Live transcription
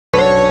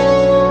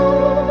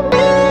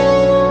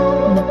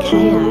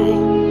KI.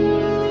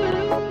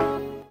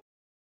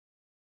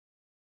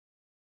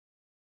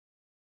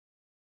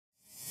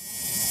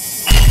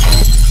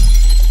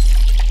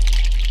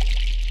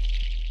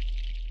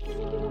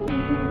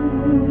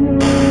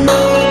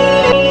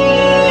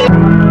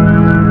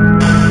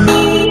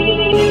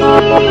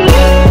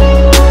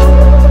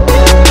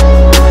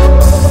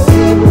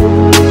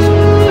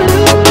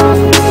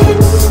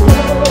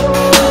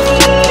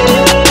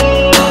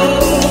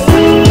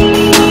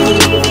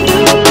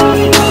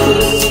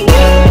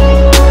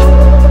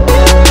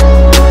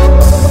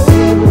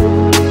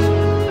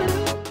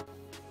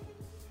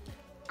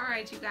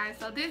 Alright you guys,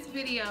 so this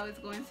video is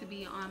going to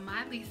be on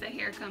MiLisa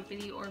Hair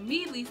Company or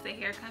MiLisa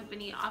Hair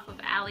Company off of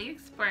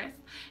AliExpress,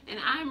 and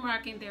I'm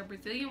rocking their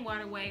Brazilian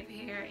water wave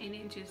hair in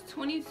inches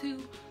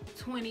 22,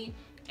 20,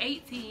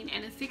 18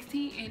 and a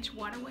 16-inch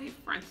water wave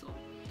frontal.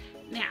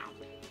 Now,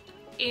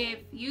 if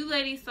you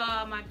ladies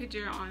saw my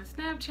picture on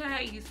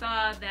Snapchat, you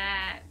saw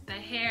that the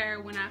hair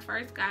when I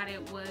first got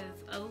it was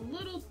a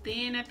little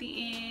thin at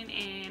the end,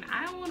 and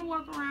I don't want to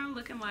walk around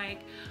looking like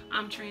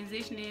I'm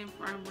transitioning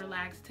from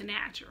relaxed to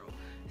natural.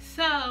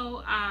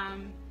 So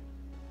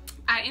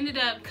I ended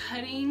up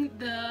cutting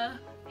the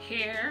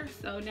hair,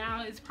 so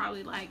now it's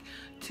probably like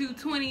 2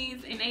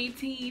 20s, an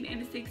 18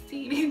 and a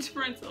 16-inch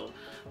frontal.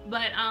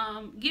 But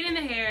getting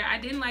the hair, I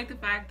didn't like the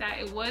fact that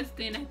it was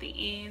thin at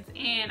the ends,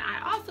 and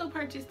I also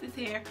purchased this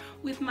hair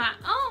with my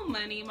own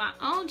money, my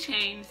own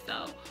change.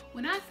 So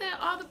when I said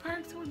all the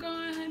perks were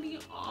gone, honey,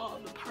 all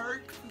the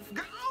perks is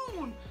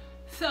gone.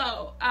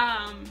 So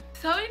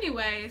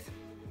anyways,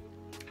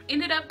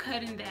 ended up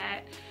cutting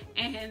that.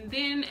 And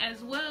then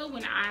as well,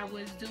 when I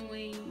was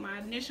doing my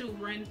initial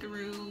run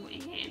through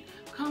and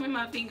combing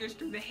my fingers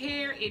through the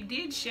hair, it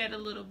did shed a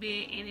little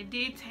bit and it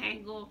did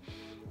tangle,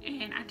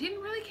 and I didn't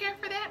really care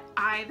for that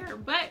either.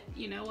 But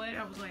you know what,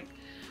 I was like,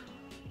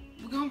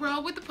 we're gonna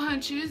roll with the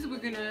punches, we're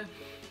gonna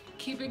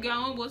keep it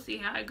going, we'll see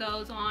how it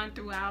goes on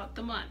throughout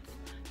the months.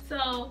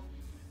 So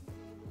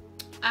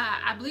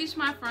I bleached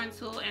my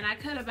frontal and I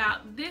cut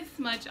about this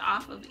much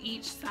off of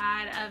each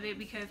side of it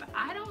because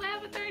I don't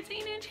have a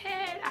 13-inch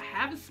head. I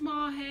have a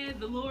small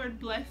head. The Lord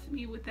blessed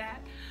me with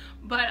that.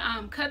 But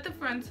cut the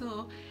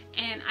frontal,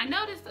 and I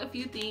noticed a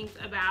few things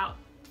about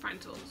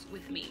frontals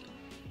with me.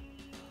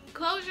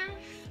 Closure,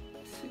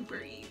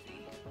 super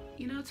easy.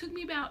 You know, it took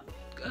me about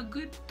a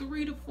good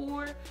 3 to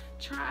 4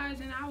 tries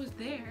and I was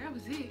there. That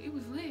was it. It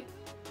was lit.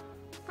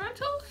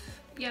 Frontals?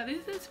 Yeah,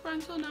 this is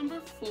frontal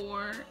number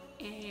 4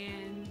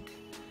 and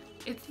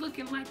it's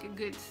looking like a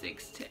good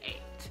 6 to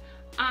 8.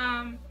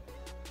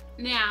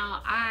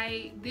 Now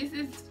this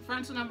is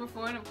frontal number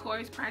 4, and of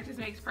course practice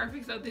makes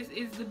perfect, so this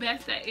is the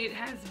best that it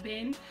has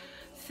been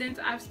since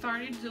I've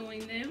started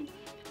doing them.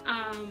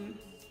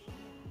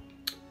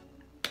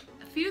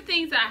 A few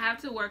things I have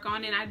to work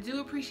on, and I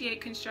do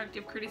appreciate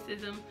constructive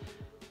criticism.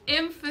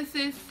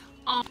 Emphasis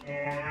on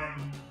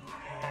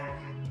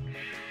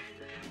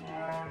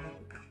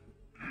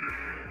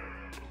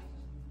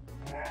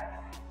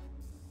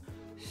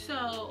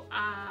so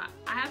I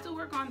have to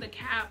work on the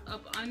cap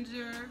up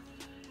under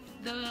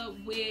the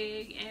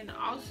wig, and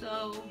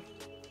also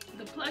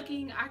the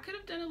plucking. I could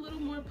have done a little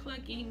more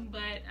plucking,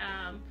 but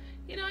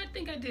you know, I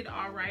think I did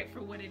all right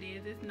for what it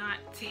is. It's not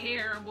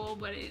terrible,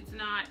 but it's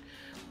not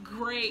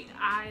great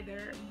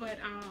either. But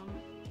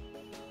I'm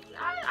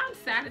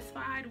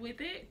satisfied with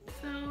it.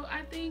 So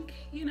I think,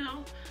 you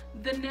know,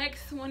 the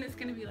next one is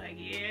gonna be like,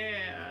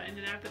 yeah, and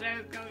then after that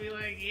it's gonna be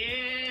like,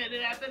 yeah, and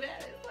then after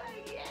that it's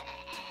like, yeah.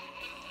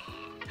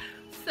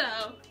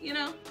 So, you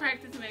know,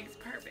 practice makes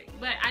perfect.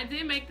 But I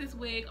did make this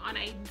wig on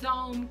a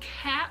dome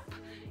cap.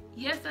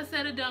 Yes, I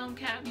said a dome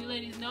cap. You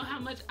ladies know how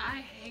much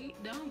I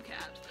hate dome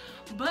caps.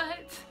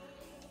 But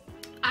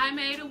I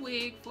made a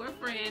wig for a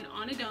friend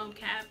on a dome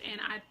cap,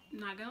 and I'm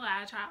not gonna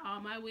lie, I try all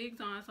my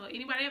wigs on. So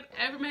anybody I've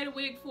ever made a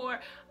wig for,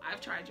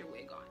 I've tried your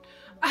wig on.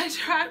 I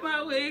tried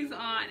my wigs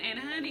on, and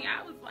honey,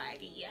 I was like,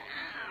 yeah,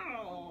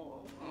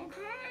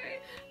 okay.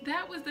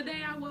 That was the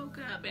day I woke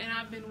up, and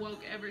I've been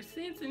woke ever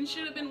since, and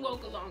should have been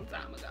woke a long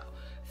time ago.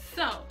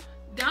 So,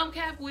 dome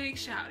cap wig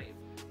shouted.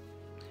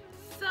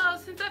 So,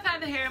 since I've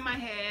had the hair in my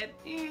head,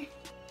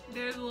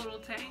 there's a little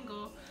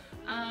tangle.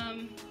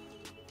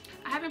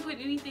 I haven't put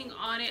anything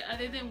on it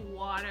other than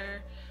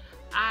water.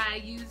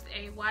 I used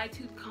a wide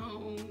tooth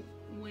comb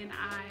when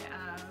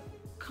I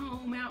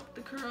comb out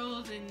the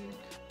curls and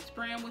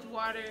spray them with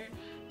water.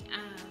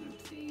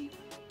 See,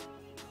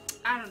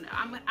 I don't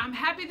know. I'm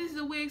happy this is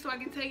a wig so I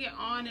can take it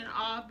on and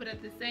off, but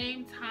at the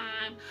same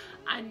time,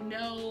 I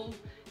know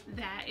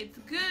that it's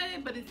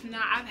good, but it's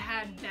not. I've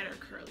had better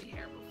curly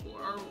hair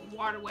before, or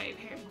water wave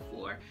hair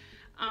before.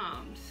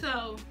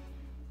 So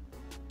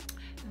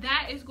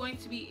that is going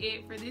to be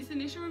it for this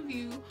initial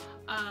review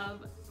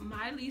of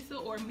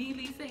MiLisa or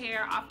MiLisa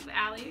hair off of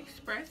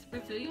AliExpress,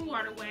 Brazilian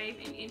water wave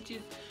in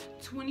inches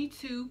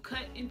 22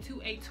 cut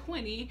into a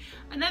 20,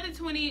 another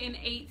 20, an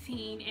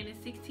 18 and a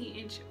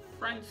 16-inch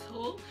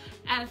Frontal.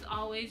 As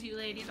always, you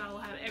ladies, I will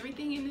have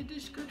everything in the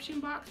description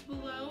box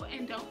below,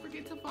 and don't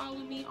forget to follow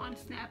me on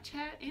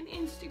Snapchat and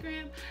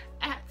Instagram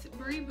at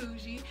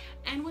BrieBougie.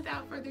 And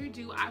without further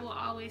ado, I will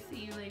always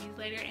see you ladies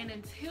later, and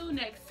until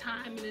next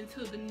time, and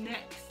until the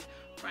next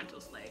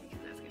frontal slay,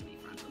 because that's going to be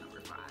frontal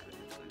number 5, and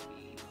it's going to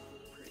be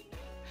pretty good.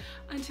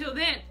 Until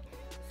then,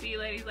 see you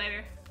ladies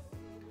later.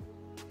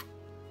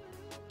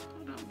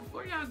 Hold on,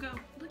 before y'all go,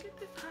 look at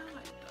this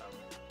highlight though.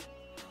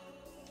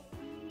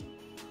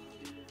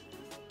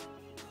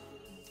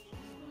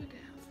 Slow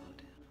down, slow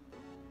down.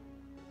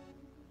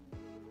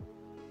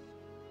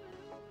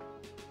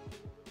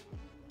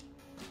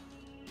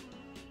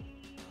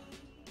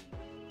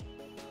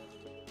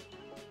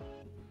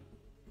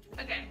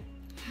 Okay.